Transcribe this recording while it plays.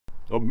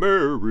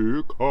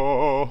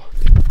America.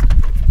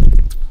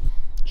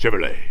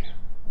 Chevrolet.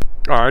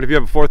 All right, if you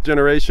have a fourth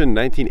generation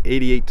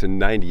 1988 to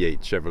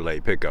 98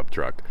 Chevrolet pickup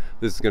truck,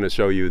 this is going to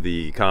show you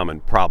the common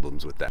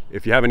problems with that.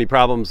 If you have any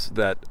problems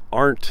that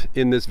aren't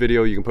in this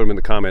video, you can put them in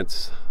the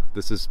comments.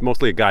 This is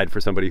mostly a guide for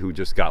somebody who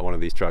just got one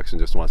of these trucks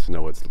and just wants to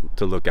know what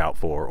to look out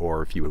for,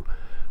 or if you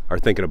are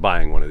thinking of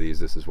buying one of these,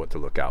 this is what to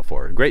look out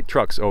for. Great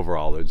trucks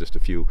overall. There's just a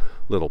few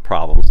little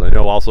problems. I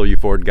know also you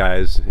Ford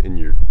guys in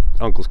your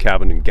uncle's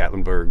cabin in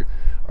Gatlinburg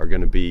are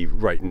going to be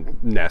writing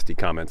nasty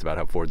comments about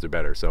how Fords are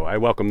better, so I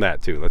welcome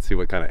that too. Let's see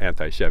what kind of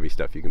anti-Chevy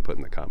stuff you can put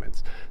in the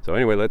comments. So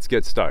anyway, let's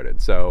get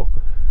started. So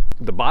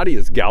the body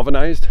is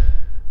galvanized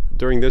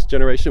during this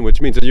generation,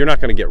 which means that you're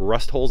not going to get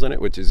rust holes in it,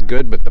 which is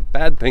good. But the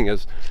bad thing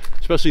is,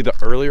 especially the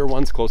earlier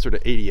ones closer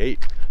to 88,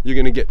 you're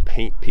going to get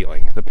paint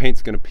peeling. The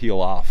paint's going to peel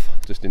off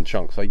just in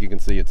chunks. Like you can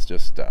see, it's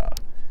just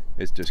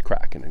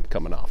cracking and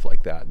coming off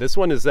like that. This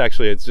one is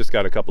actually, it's just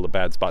got a couple of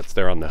bad spots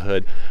there on the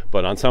hood,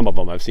 but on some of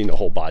them I've seen the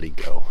whole body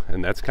go,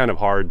 and that's kind of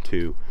hard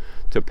to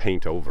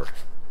paint over.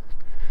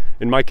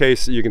 In my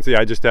case, you can see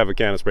I just have a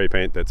can of spray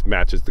paint that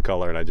matches the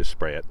color and I just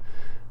spray it.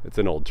 It's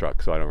an old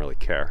truck, so I don't really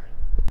care.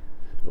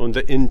 On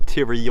the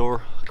interior,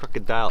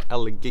 crocodile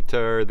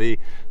alligator, the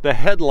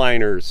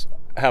headliners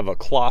have a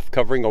cloth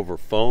covering over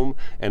foam,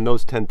 and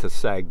those tend to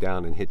sag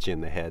down and hit you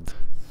in the head.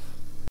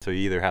 So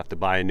you either have to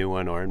buy a new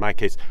one, or in my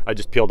case, I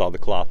just peeled all the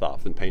cloth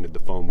off and painted the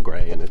foam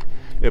gray, and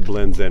it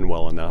blends in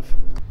well enough.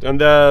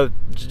 And the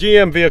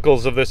GM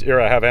vehicles of this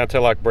era have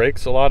anti-lock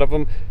brakes, a lot of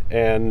them,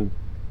 and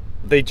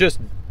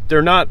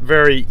they're not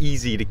very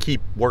easy to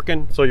keep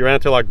working. So your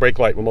anti-lock brake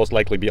light will most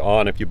likely be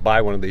on if you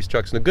buy one of these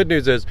trucks. And the good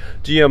news is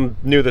GM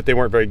knew that they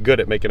weren't very good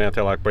at making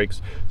anti-lock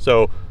brakes.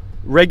 So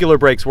regular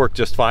brakes work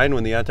just fine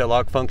when the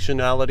anti-lock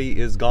functionality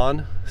is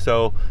gone.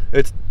 So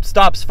it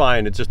stops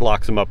fine, it just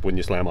locks them up when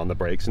you slam on the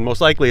brakes. And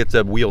most likely it's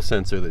a wheel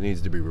sensor that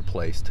needs to be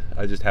replaced.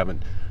 I just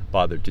haven't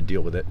bothered to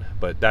deal with it,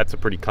 but that's a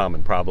pretty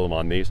common problem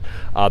on these.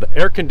 The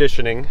air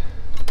conditioning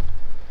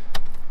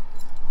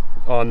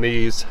on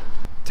these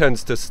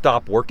tends to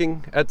stop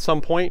working at some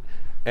point,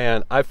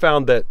 and I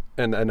found that,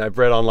 and I've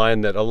read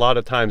online that a lot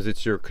of times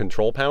it's your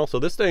control panel. So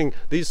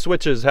these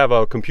switches have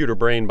a computer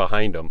brain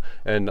behind them,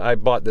 and I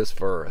bought this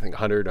for I think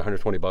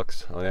 120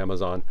 bucks on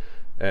Amazon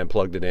and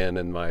plugged it in,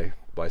 and my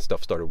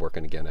stuff started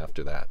working again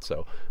after that.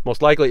 So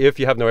most likely if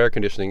you have no air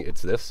conditioning,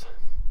 it's this,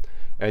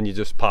 and you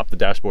just pop the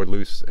dashboard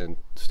loose and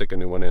stick a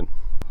new one in.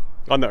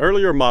 On the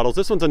earlier models,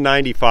 this one's a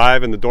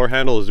 95 and the door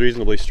handle is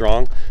reasonably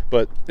strong,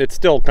 but it's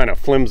still kind of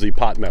flimsy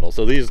pot metal,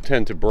 so these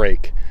tend to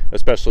break,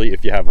 especially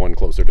if you have one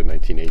closer to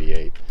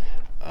 1988.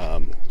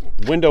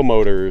 Window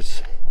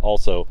motors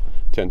also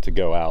tend to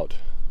go out.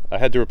 I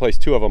had to replace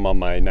 2 of them on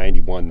my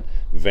 91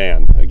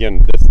 van.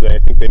 Again, I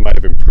think they might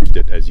have improved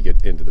it as you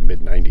get into the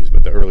mid-90s,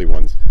 but the early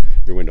ones,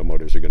 your window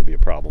motors are going to be a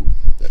problem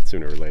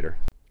sooner or later.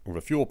 Well,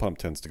 the fuel pump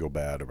tends to go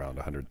bad around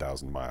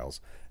 100,000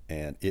 miles,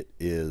 and it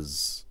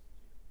is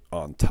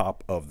on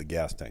top of the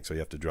gas tank, so you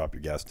have to drop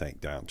your gas tank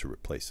down to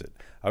replace it.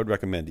 I would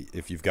recommend,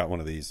 if you've got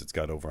one of these that's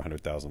got over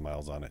 100,000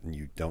 miles on it and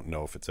you don't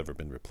know if it's ever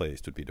been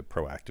replaced, would be to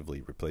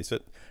proactively replace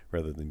it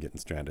rather than getting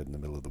stranded in the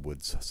middle of the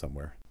woods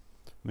somewhere.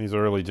 These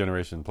early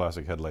generation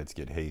plastic headlights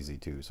get hazy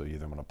too, so you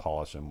either want to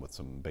polish them with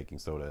some baking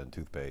soda and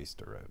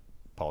toothpaste or a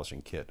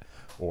polishing kit,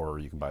 or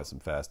you can buy some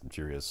Fast and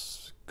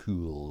Furious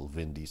cool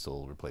Vin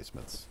Diesel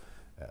replacements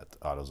at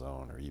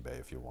AutoZone or eBay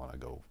if you want to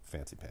go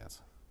fancy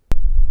pants.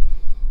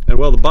 And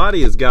while the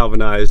body is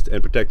galvanized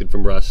and protected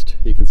from rust,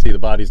 you can see the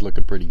body's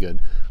looking pretty good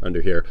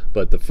under here,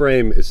 but the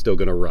frame is still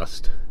going to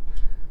rust.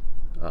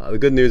 The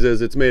good news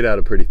is it's made out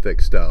of pretty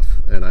thick stuff,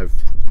 and I've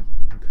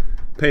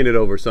painted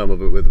over some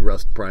of it with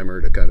rust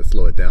primer to kind of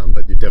slow it down,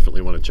 but you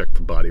definitely want to check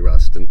for body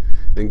rust and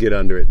get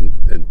under it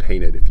and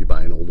paint it if you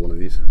buy an old one of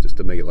these, just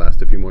to make it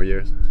last a few more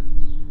years.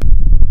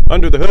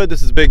 Under the hood,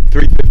 this is a big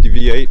 350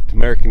 V8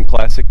 American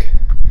classic.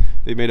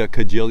 They made a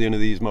cajillion of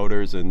these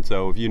motors, and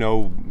so if you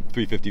know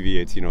 350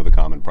 V8s, you know the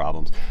common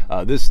problems.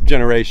 This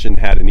generation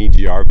had an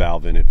EGR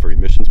valve in it for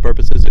emissions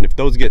purposes, and if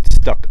those get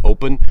stuck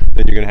open,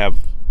 then you're going to have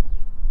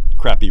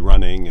crappy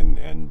running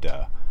and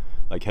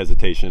like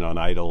hesitation on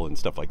idle and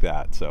stuff like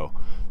that. So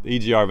the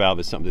EGR valve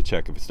is something to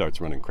check if it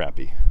starts running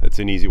crappy. It's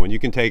an easy one. You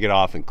can take it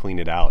off and clean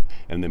it out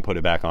and then put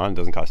it back on. It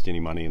doesn't cost you any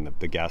money, and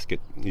the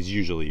gasket is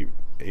usually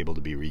able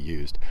to be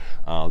reused.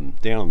 Down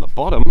on the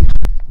bottom,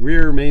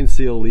 rear main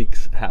seal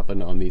leaks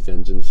happen on these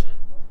engines.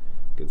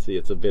 You can see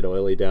it's a bit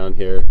oily down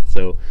here,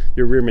 so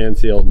your rear main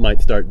seal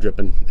might start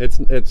dripping.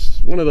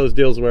 It's one of those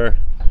deals where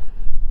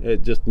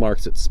it just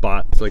marks its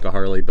spot. It's like a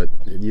Harley, but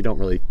you don't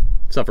really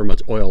suffer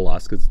much oil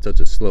loss because it's such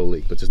a slow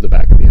leak, but just the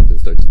back of the engine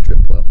starts to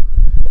drip well.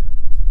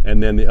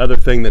 And then the other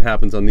thing that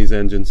happens on these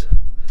engines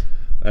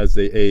as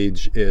they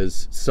age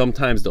is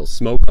sometimes they'll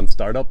smoke on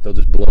startup. They'll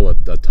just blow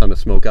a ton of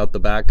smoke out the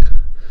back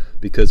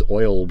because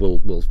oil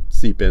will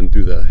seep in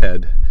through the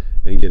head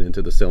and get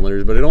into the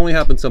cylinders, but it only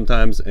happens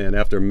sometimes, and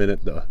after a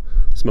minute the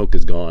smoke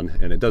is gone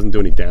and it doesn't do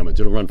any damage.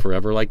 It'll run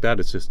forever like that.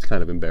 It's just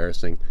kind of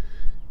embarrassing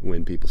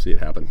when people see it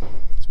happen,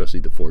 especially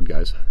the Ford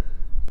guys.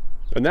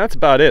 And that's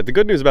about it. The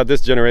good news about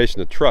this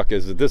generation of truck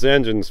is that this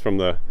engine's from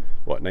the,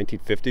 what,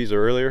 1950s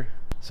or earlier?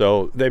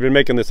 So they've been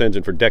making this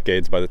engine for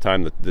decades by the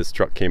time that this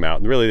truck came out.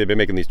 And really, they've been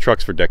making these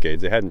trucks for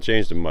decades. They hadn't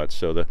changed them much,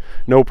 so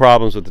no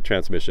problems with the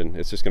transmission.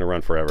 It's just going to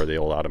run forever, the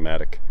old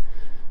automatic.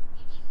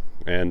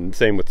 And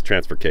same with the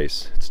transfer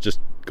case. It's just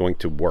going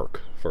to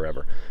work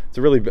forever. It's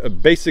a really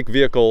basic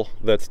vehicle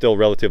that's still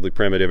relatively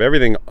primitive.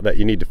 Everything that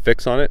you need to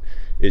fix on it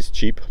is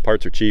cheap.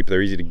 Parts are cheap.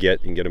 They're easy to get.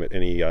 You can get them at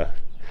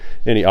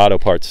any auto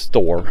parts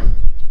store.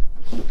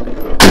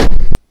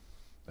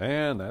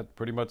 And that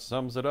pretty much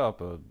sums it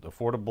up. A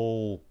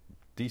affordable,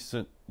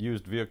 decent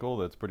used vehicle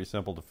that's pretty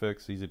simple to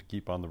fix, easy to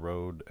keep on the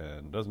road,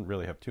 and doesn't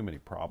really have too many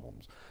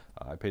problems.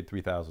 I paid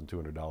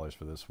 $3,200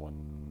 for this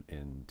one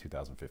in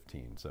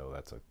 2015, so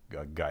that's a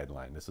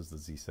guideline. This is the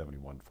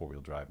Z71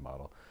 four-wheel drive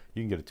model.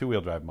 You can get a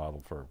two-wheel drive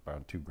model for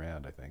around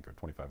 $2,000, I think, or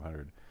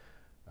 $2,500.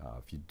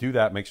 If you do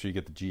that, make sure you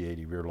get the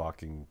G80 rear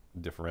locking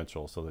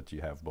differential so that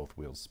you have both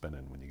wheels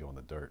spinning when you go in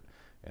the dirt,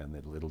 and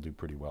it'll do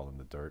pretty well in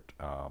the dirt.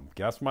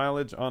 Gas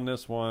mileage on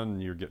this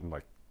one, you're getting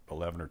like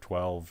 11 or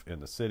 12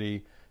 in the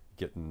city,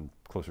 getting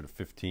closer to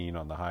 15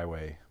 on the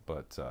highway,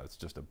 but it's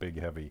just a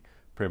big, heavy,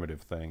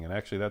 primitive thing. And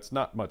actually, that's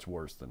not much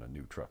worse than a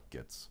new truck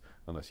gets,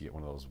 unless you get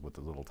one of those with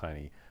the little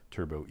tiny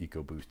turbo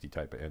EcoBoosty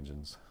type of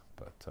engines.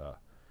 But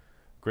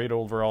great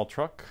overall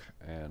truck,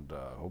 and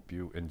hope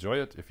you enjoy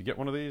it if you get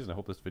one of these, and I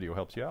hope this video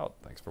helps you out.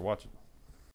 Thanks for watching.